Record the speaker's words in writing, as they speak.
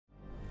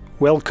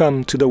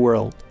Welcome to the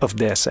world of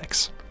Deus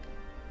Ex.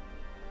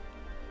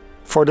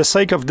 For the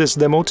sake of this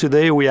demo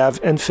today, we have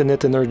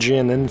infinite energy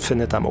and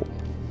infinite ammo.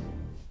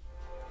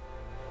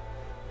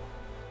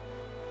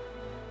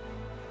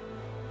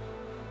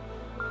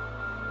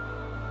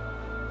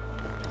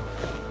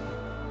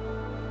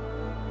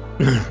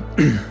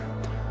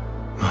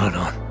 Hold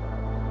on.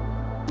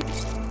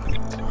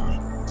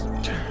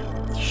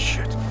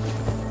 Shit.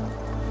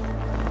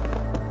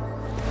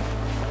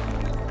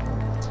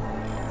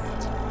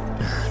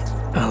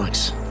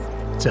 Alex,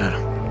 it's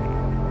Adam.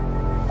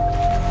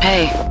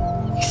 Hey,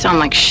 you sound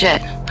like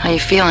shit. How you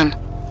feeling?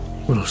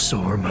 A little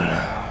sore, but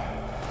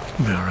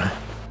I'll be alright.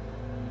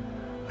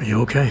 Are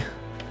you okay?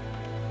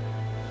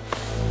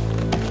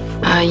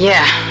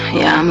 Yeah,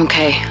 I'm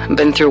okay. I've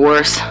been through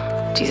worse.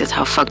 Jesus,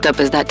 how fucked up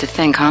is that to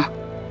think, huh?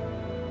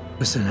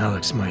 Listen,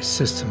 Alex, my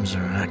systems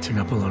are acting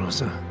up a little,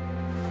 so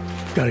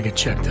I've got to get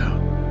checked out.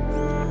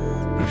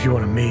 But if you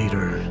want to meet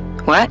or...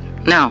 What?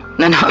 No,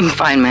 I'm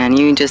fine, man.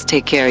 You just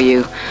take care of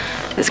you.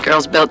 This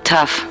girl's built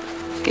tough.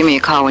 Give me a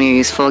call when you're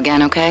useful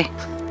again, okay?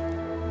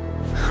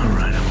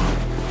 Alright, I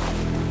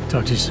will.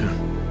 Talk to you soon.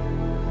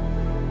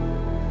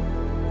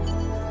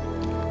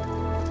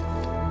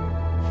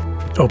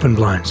 Open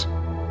blinds.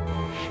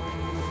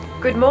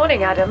 Good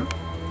morning, Adam.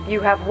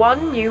 You have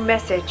one new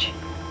message.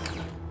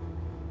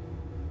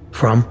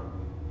 From?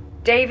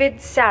 David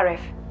Sarif.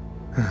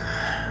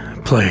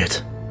 Play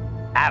it.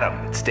 Adam,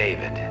 it's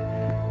David.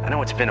 I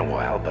know it's been a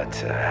while,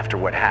 but after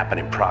what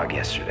happened in Prague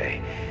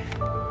yesterday...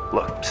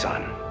 Look,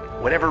 son,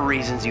 whatever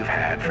reasons you've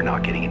had for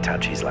not getting in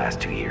touch these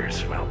last 2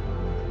 years, well,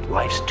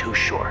 life's too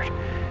short.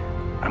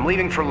 I'm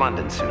leaving for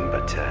London soon,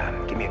 but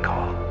give me a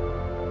call.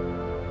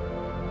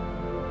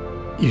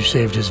 You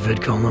saved his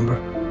vidcall number?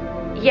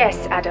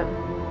 Yes, Adam.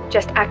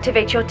 Just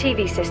activate your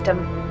TV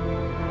system.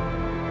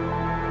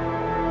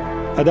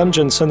 Adam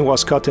Jensen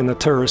was caught in a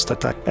terrorist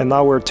attack, and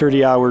now we're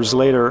 30 hours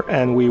later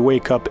and we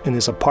wake up in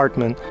his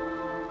apartment.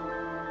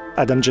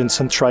 Adam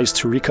Jensen tries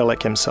to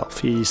recollect himself.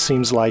 He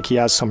seems like he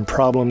has some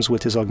problems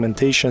with his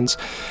augmentations,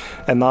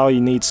 and now he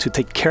needs to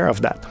take care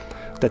of that.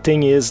 The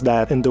thing is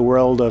that in the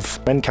world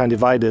of Mankind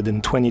Divided in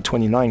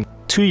 2029,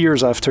 2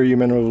 years after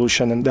human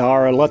revolution, and there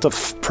are a lot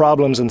of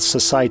problems in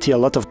society, a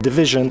lot of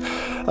division,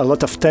 a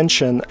lot of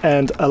tension,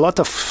 and a lot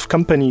of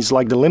companies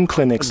like the limb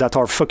clinics that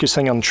are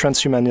focusing on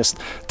transhumanist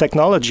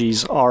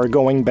technologies are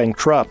going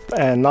bankrupt,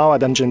 and now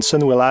Adam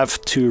Jensen will have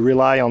to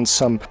rely on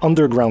some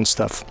underground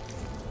stuff.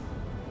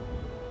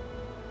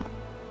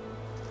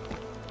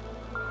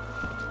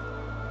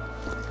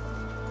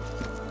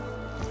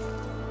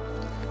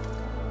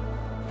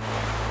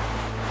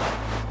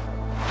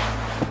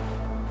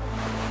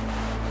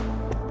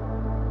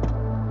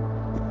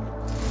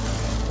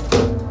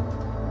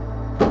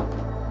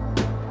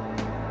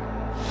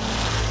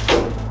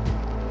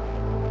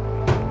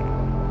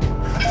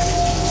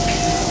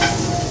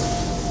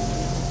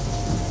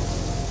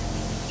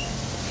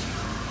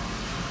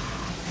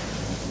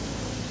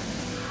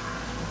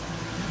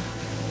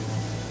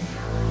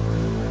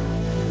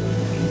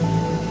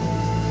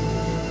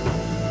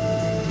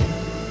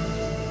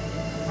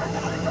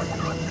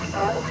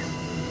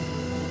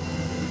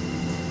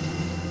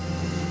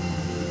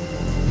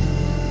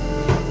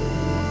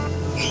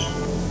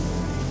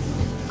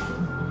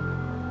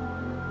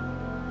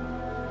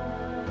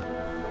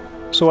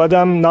 So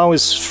Adam now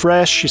is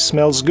fresh, he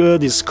smells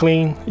good, he's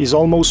clean, he's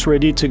almost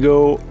ready to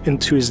go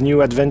into his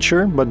new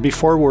adventure, but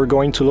before we're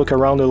going to look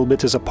around a little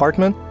bit his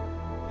apartment.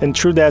 In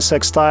true Deus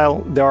Ex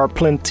style, there are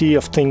plenty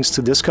of things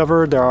to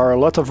discover. There are a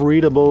lot of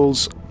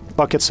readables,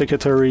 pocket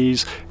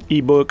secretaries,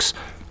 ebooks,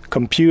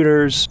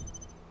 computers,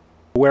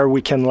 where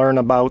we can learn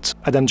about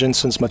Adam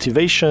Jensen's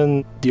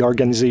motivation, the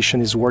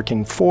organization he's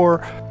working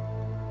for,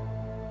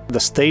 the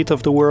state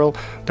of the world.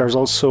 There's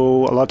also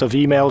a lot of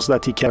emails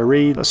that he can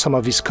read, some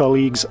of his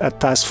colleagues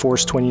at Task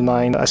Force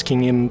 29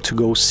 asking him to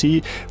go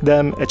see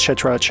them,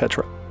 etc.,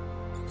 etc.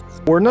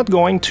 We're not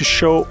going to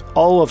show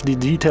all of the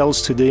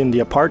details today in the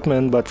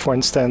apartment, but for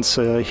instance,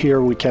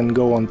 here we can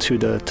go onto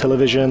the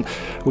television,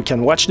 we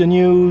can watch the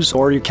news,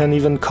 or you can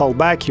even call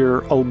back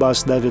your old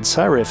boss David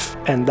Sarif,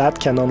 and that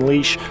can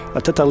unleash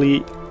a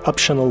totally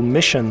optional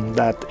mission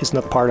that is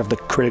not part of the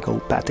critical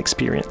path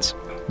experience.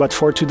 But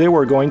for today,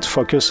 we're going to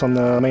focus on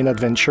the main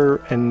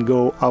adventure and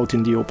go out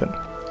in the open.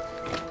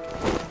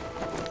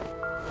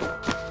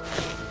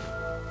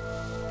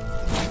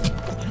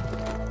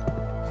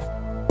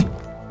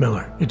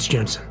 Miller, it's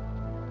Jensen.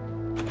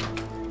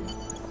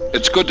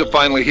 It's good to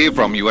finally hear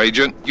from you,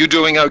 Agent. You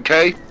doing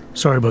okay?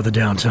 Sorry about the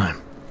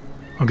downtime.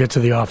 I'll get to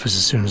the office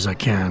as soon as I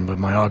can, but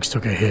my augs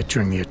took a hit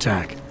during the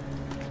attack.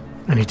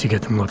 I need to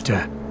get them looked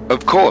at.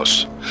 Of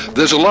course.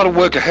 There's a lot of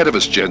work ahead of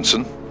us,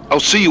 Jensen. I'll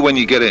see you when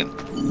you get in.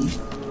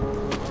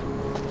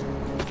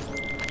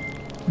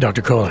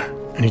 Dr. Koller,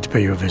 I need to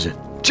pay you a visit.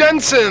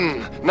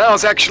 Jensen!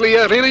 Now's actually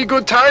a really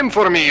good time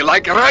for me,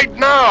 like right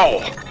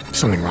now!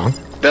 Something wrong?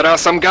 There are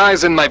some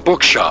guys in my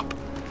bookshop.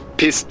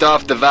 Pissed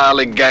off the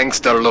Valley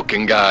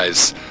gangster-looking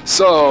guys.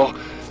 So,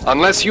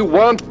 unless you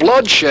want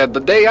bloodshed the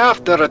day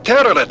after a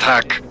terror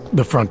attack,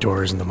 The front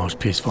door isn't the most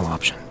peaceful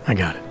option. I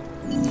got it.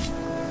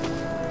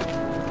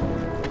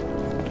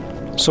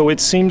 So it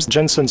seems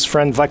Jensen's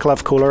friend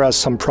Vaclav Koller has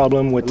some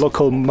problem with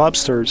local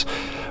mobsters.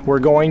 We're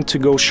going to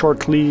go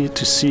shortly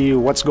to see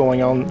what's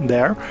going on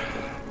there.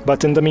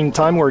 But in the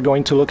meantime, we're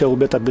going to look a little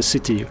bit at the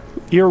city.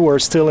 Here we're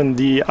still in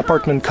the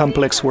apartment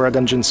complex where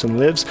Adam Jensen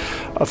lives.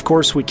 Of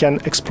course, we can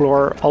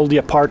explore all the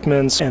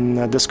apartments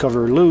and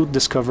discover loot,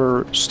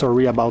 discover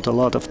story about a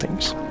lot of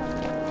things.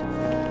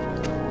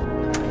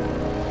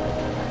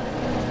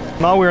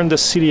 Now we're in the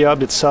city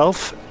hub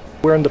itself.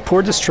 We're in the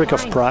poor district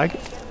of Prague,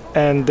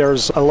 and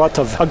there's a lot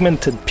of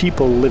augmented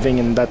people living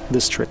in that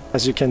district.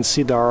 As you can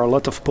see, there are a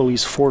lot of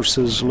police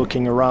forces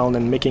looking around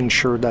and making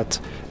sure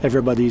that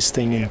everybody is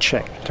staying in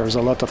check. There's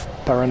a lot of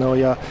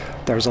paranoia,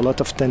 there's a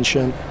lot of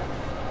tension.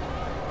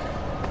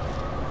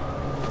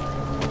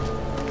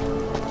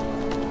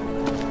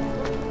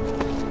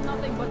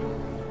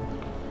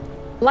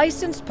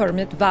 License,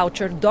 permit,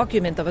 voucher,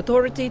 document of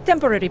authority,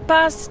 temporary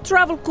pass,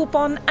 travel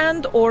coupon,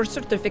 and/or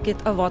certificate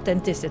of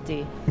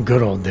authenticity.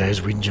 Good old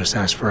days, we'd just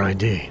ask for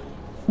ID.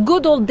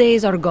 Good old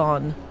days are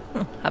gone.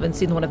 Haven't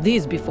seen one of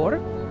these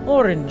before.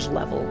 Orange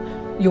level.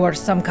 You are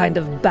some kind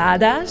of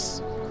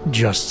badass?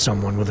 Just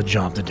someone with a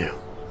job to do.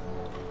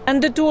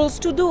 And the tools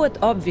to do it,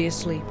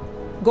 obviously.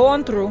 Go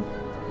on through.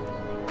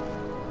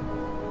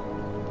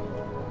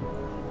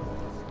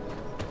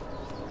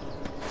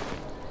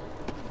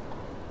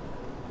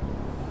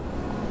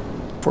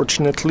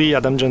 Fortunately,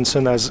 Adam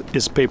Jensen has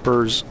his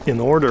papers in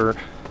order,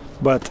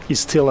 but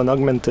he's still an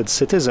augmented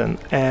citizen,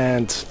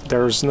 and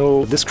there's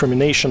no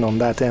discrimination on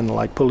that end.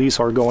 Like, police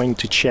are going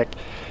to check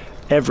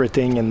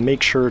everything and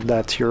make sure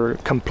that you're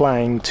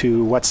complying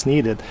to what's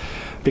needed.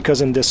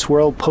 Because in this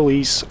world,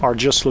 police are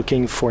just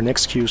looking for an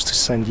excuse to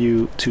send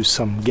you to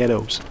some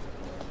ghettos.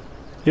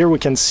 Here we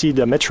can see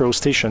the metro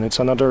station. It's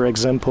another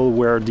example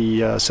where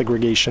the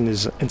segregation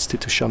is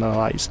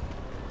institutionalized.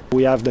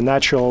 We have the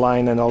natural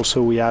line, and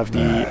also we have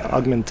the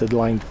augmented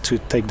line to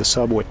take the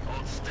subway.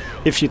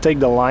 If you take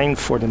the line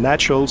for the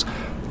naturals,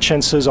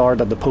 chances are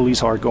that the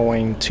police are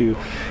going to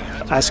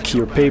ask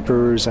your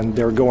papers and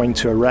they're going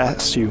to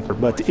arrest you.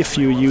 But if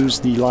you use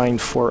the line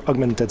for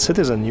augmented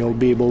citizen, you'll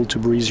be able to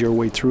breeze your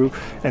way through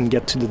and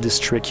get to the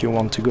district you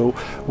want to go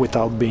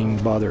without being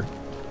bothered.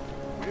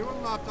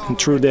 In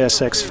true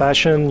Deus Ex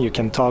fashion, you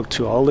can talk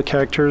to all the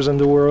characters in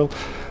the world.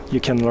 You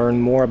can learn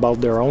more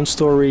about their own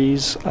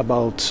stories,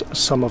 about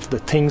some of the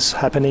things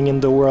happening in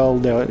the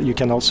world. You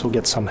can also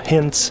get some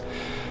hints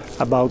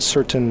about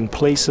certain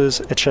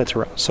places,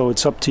 etc. So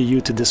it's up to you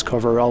to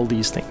discover all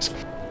these things.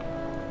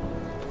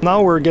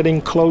 Now we're getting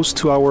close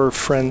to our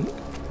friend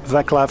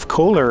Vaclav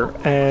Koller,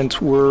 and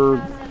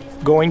we're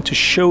going to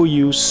show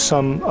you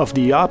some of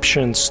the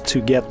options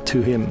to get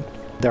to him.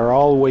 There are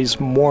always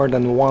more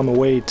than one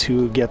way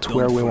to get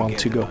where we want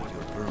to go.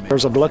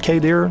 There's a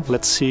blockade here.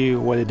 Let's see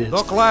what it is.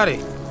 Doc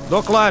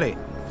Larry,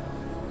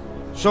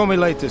 show me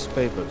latest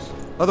papers.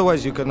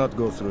 Otherwise you cannot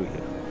go through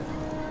here.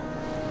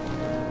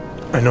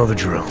 I know the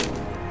drill.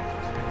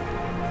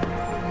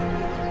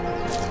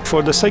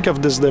 For the sake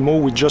of this demo,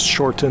 we just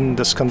shortened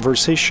this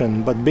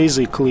conversation, but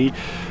basically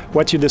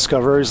what you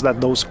discover is that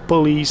those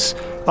police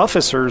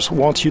officers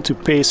want you to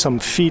pay some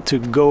fee to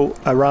go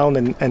around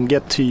and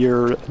get to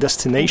your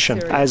destination.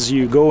 As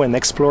you go and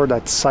explore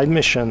that side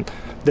mission,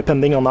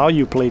 depending on how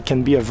you play, it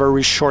can be a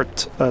very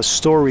short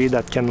story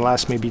that can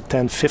last maybe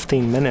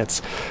 10-15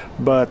 minutes,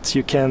 but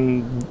you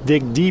can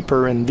dig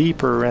deeper and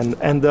deeper and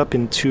end up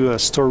into a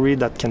story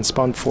that can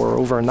span for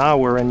over an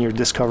hour, and you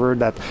discover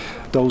that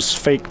those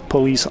fake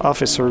police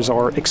officers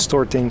are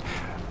extorting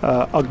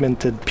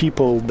augmented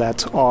people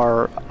that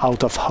are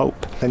out of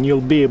hope, and you'll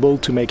be able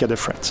to make a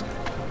difference.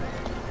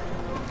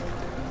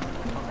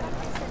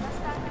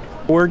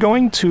 We're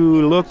going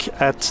to look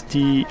at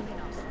the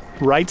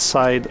right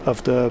side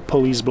of the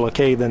police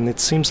blockade, and it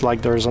seems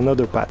like there's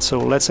another path, so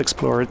let's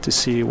explore it to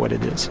see what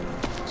it is.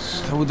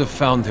 I would have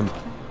found him.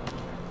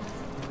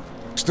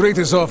 Street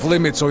is off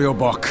limits, or your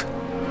buck.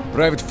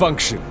 Private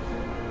function.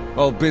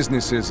 All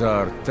businesses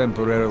are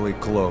temporarily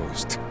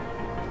closed.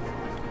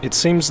 It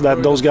seems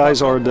that those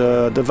guys are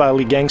the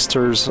Valley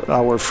gangsters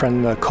our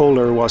friend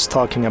Koller was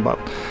talking about.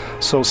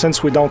 So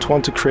since we don't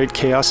want to create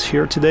chaos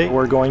here today,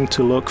 we're going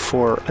to look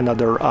for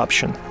another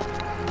option.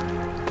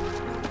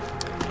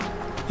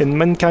 In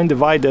Mankind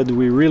Divided,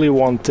 we really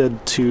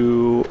wanted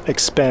to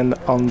expand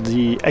on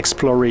the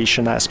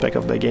exploration aspect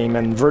of the game,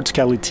 and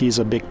verticality is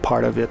a big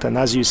part of it. And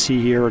as you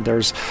see here,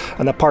 there's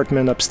an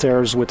apartment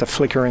upstairs with a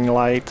flickering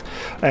light,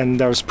 and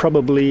there's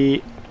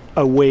probably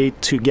a way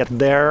to get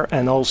there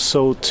and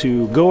also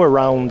to go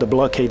around the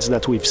blockades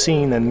that we've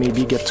seen and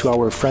maybe get to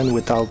our friend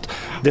without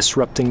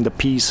disrupting the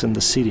peace in the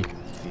city.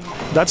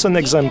 That's an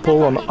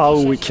example on how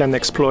we can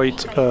exploit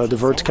the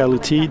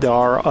verticality. There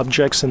are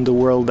objects in the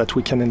world that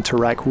we can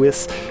interact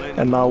with,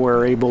 and now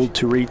we're able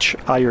to reach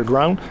higher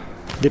ground.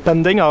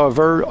 Depending,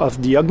 however,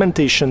 of the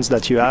augmentations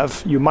that you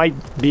have, you might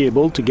be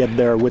able to get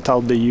there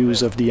without the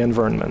use of the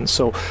environment.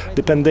 So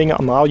depending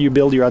on how you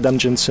build your Adam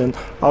Jensen,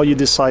 how you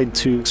decide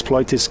to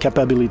exploit his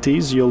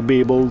capabilities, you'll be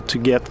able to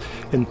get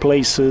in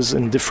places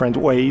in different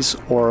ways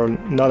or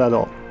not at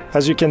all.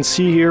 As you can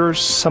see here,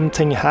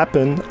 something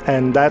happened,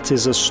 and that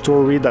is a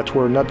story that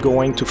we're not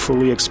going to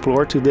fully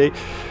explore today.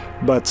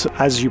 But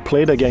as you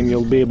play the game,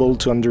 you'll be able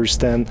to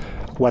understand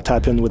what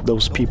happened with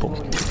those people.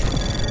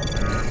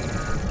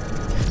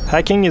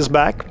 Hacking is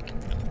back.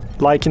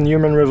 Like in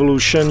Human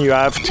Revolution, you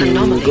have to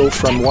go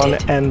from one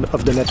end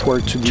of the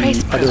network to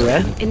the other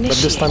end. But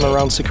this time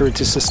around,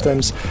 security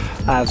systems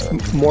have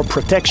more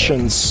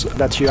protections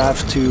that you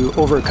have to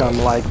overcome,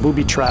 like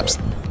booby traps.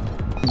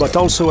 But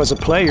also as a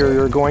player,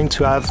 you're going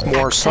to have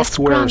more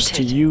softwares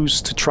to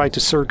use to try to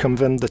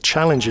circumvent the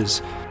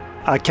challenges.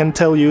 I can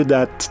tell you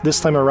that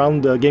this time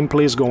around the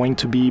gameplay is going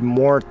to be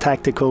more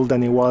tactical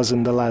than it was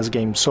in the last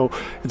game, so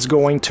it's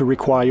going to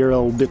require a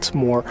little bit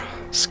more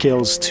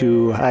skills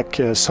to hack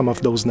some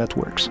of those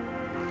networks.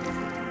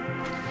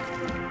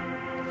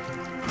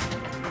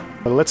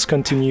 Let's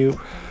continue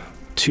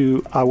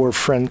to our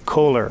friend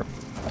Koller.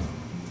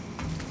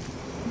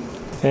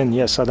 And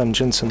yes, Adam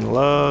Jensen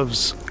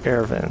loves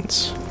air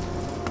vents.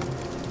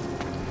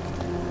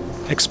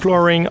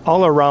 Exploring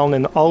all around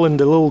and all in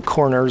the little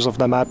corners of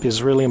the map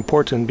is really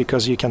important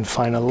because you can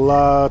find a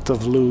lot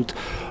of loot,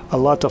 a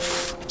lot of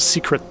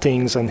secret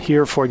things. And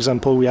here, for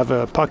example, we have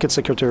a pocket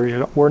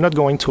secretary. We're not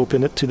going to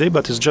open it today,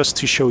 but it's just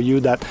to show you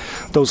that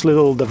those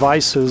little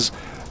devices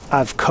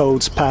have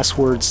codes,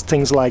 passwords,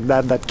 things like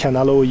that that can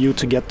allow you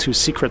to get to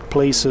secret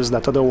places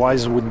that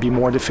otherwise would be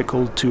more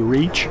difficult to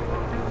reach.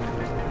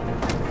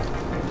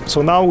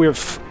 So now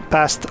we've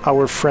passed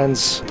our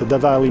friends, the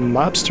Davali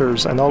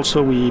mobsters, and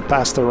also we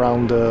passed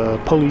around the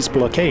police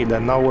blockade,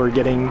 and now we're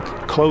getting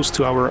close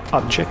to our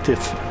objective.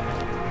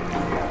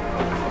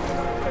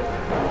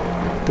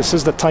 This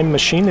is the Time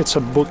Machine. It's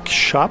a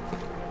bookshop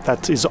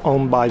that is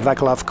owned by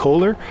Vaclav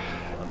Koller,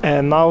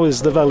 and now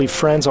his Davali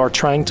friends are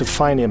trying to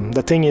find him.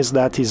 The thing is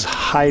that he's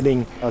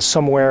hiding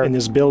somewhere in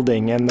his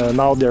building, and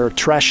now they're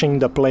trashing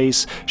the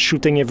place,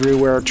 shooting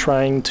everywhere,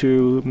 trying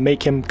to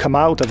make him come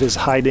out of his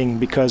hiding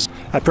because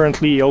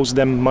apparently he owes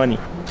them money.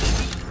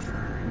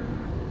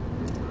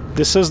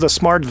 This is the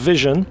smart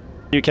vision.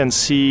 You can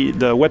see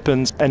the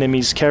weapons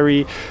enemies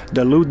carry,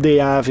 the loot they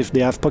have, if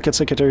they have pocket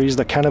secretaries,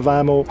 the kind of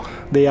ammo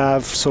they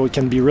have, so it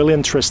can be really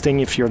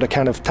interesting if you're the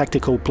kind of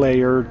tactical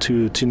player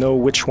to know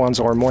which ones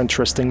are more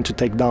interesting to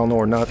take down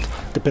or not,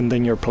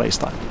 depending on your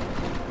playstyle.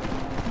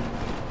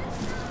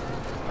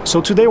 So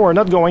today we're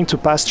not going to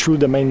pass through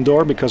the main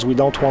door because we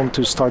don't want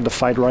to start the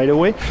fight right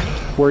away.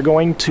 We're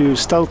going to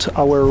stealth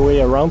our way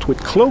around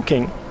with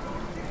cloaking.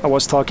 I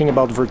was talking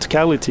about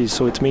verticality,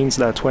 so it means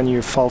that when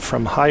you fall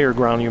from higher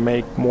ground you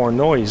make more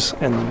noise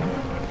and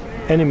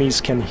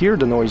enemies can hear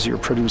the noise you're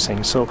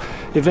producing. So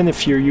even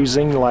if you're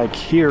using, like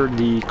here,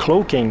 the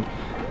cloaking,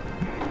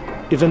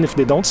 even if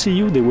they don't see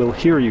you, they will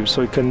hear you.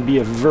 So it can be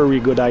a very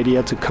good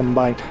idea to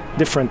combine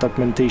different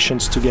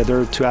augmentations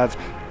together to have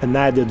an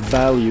added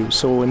value.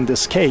 So in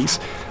this case,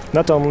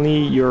 not only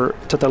you're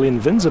totally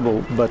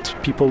invincible, but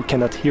people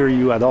cannot hear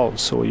you at all.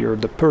 So you're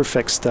the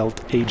perfect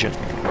stealth agent.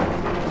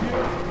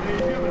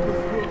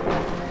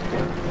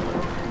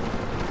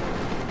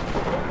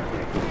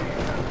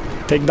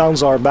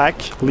 Takedowns are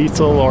back,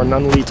 lethal or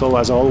non-lethal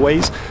as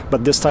always,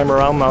 but this time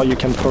around now you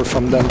can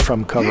perform them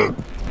from cover.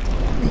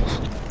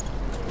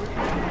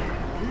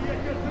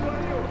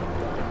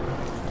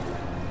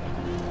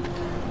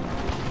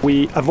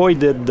 We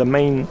avoided the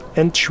main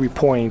entry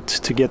point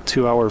to get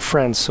to our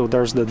friends, so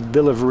there's the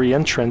delivery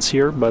entrance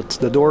here, but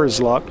the door is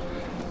locked.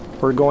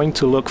 We're going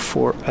to look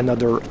for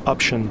another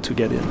option to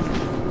get in.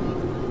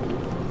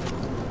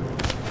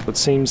 It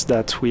seems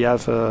that we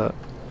have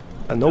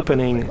an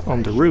opening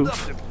on the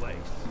roof.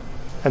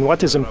 And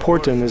what is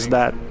important is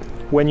that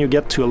when you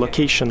get to a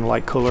location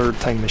like Koller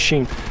Time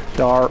Machine,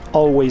 there are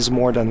always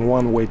more than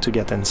one way to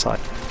get inside.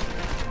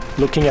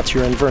 Looking at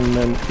your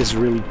environment is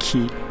really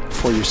key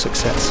for your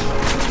success.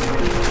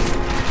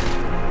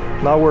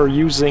 Now we're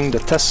using the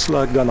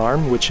Tesla gun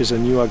arm, which is a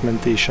new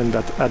augmentation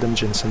that Adam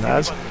Jensen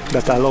has,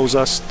 that allows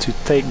us to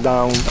take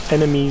down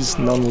enemies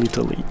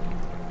non-lethally.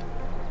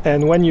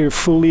 And when you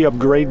fully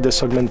upgrade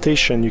this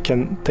augmentation, you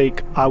can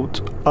take out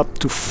up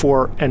to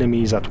 4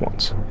 enemies at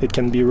once. It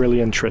can be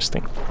really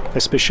interesting,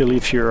 especially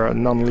if you're a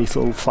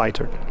non-lethal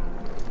fighter.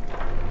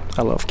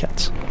 I love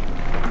cats.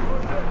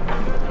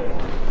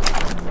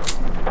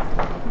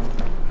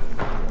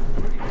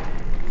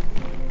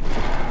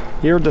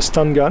 Here the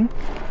stun gun.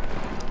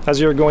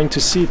 As you're going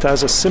to see, it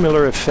has a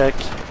similar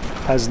effect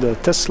as the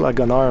Tesla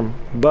gun arm,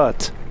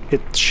 but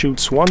it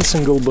shoots one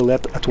single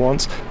bullet at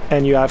once,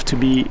 and you have to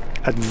be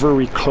at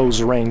very close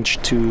range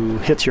to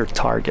hit your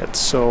target.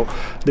 So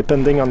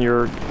depending on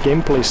your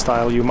gameplay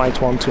style, you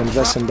might want to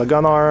invest in the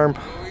gun arm,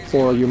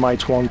 or you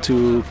might want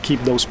to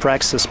keep those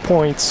praxis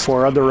points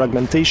for other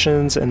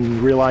augmentations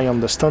and rely on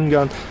the stun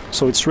gun.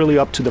 So it's really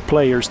up to the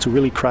players to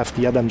really craft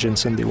the Adam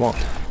Jensen they want.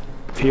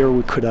 Here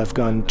we could have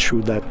gone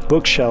through that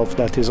bookshelf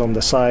that is on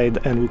the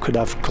side and we could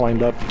have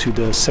climbed up to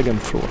the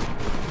second floor.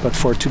 But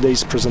for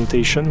today's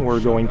presentation, we're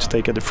going to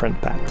take a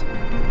different path.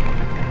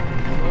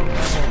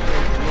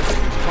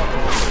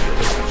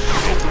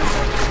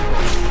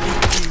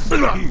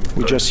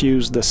 We just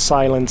use the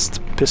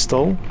silenced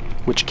pistol,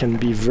 which can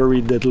be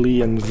very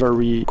deadly and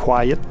very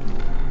quiet.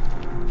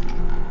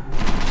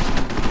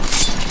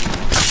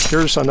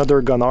 Here's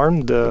another gun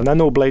arm. The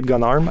nanoblade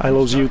gun arm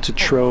allows you to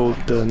throw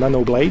the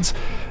nanoblades,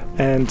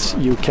 and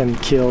you can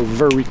kill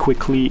very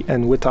quickly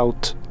and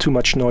without too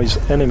much noise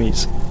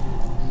enemies.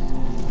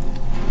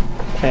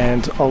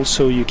 And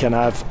also you can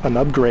have an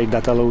upgrade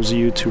that allows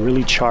you to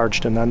really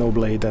charge the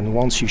nanoblade, and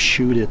once you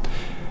shoot it,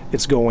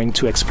 it's going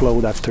to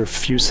explode after a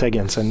few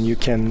seconds, and you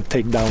can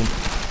take down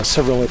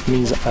several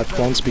enemies at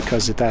once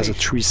because it has a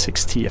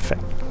 360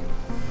 effect.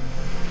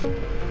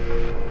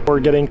 We're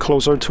getting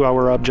closer to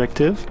our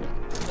objective,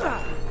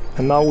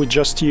 and now we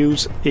just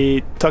use a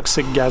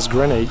toxic gas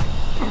grenade,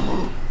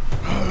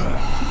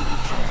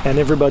 and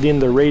everybody in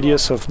the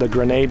radius of the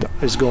grenade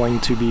is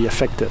going to be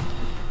affected.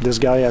 This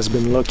guy has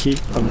been lucky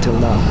until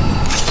now.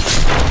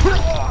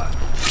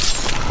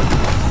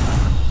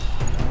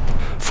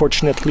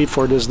 Fortunately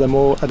for this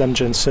demo, Adam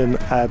Jensen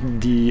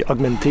had the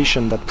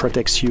augmentation that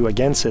protects you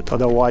against it,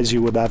 otherwise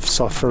you would have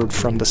suffered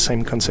from the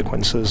same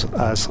consequences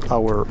as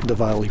our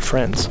Diwali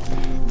friends.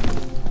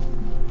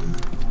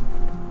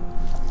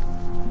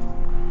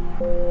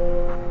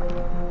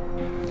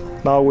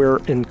 Now we're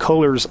in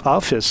Koller's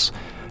office.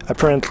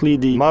 Apparently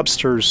the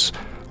mobsters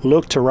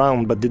looked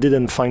around, but they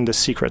didn't find the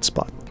secret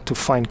spot to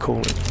find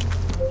Koller.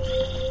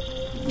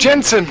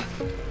 Jensen!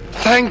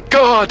 Thank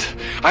God!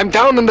 I'm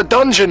down in the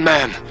dungeon,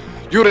 man!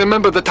 You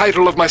remember the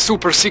title of my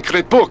super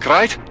secret book,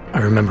 right? I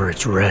remember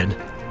it's red.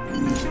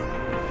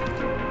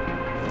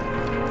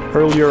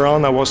 Earlier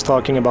on I was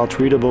talking about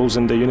readables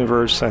in the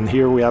universe, and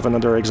here we have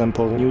another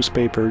example,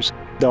 newspapers.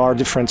 There are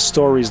different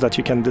stories that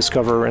you can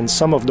discover, and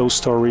some of those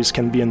stories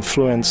can be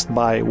influenced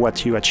by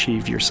what you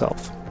achieve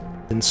yourself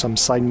in some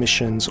side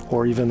missions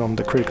or even on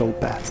the critical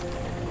path.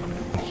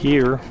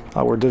 Here,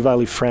 our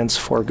Diwali friends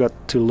forgot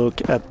to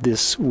look at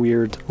this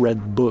weird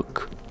red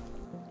book.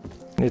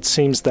 It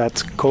seems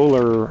that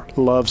Koller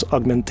loves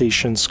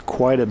augmentations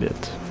quite a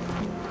bit.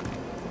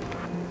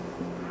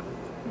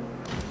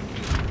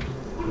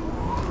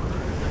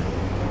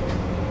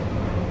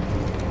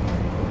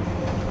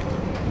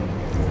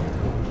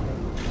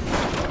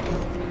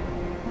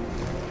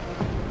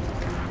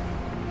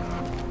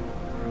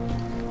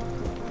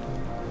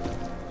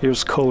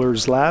 Here's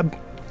Koller's lab.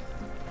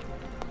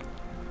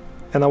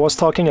 And I was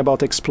talking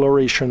about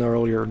exploration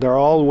earlier. There are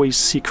always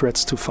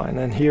secrets to find,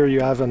 and here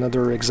you have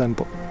another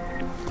example.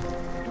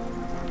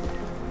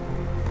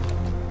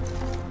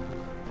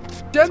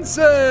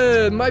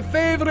 Jensen! My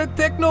favorite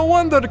techno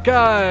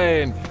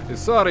wonderkind!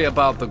 Sorry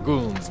about the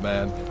goons,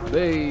 man.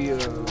 They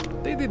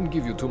didn't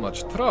give you too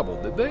much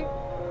trouble, did they?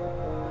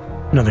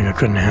 Nothing I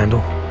couldn't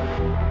handle.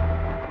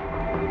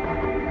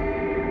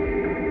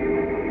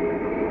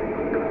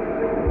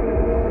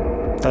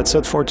 That's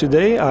it for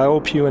today. I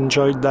hope you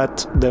enjoyed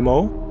that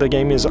demo. The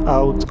game is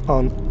out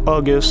on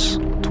August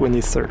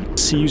 23rd.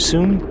 See you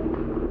soon.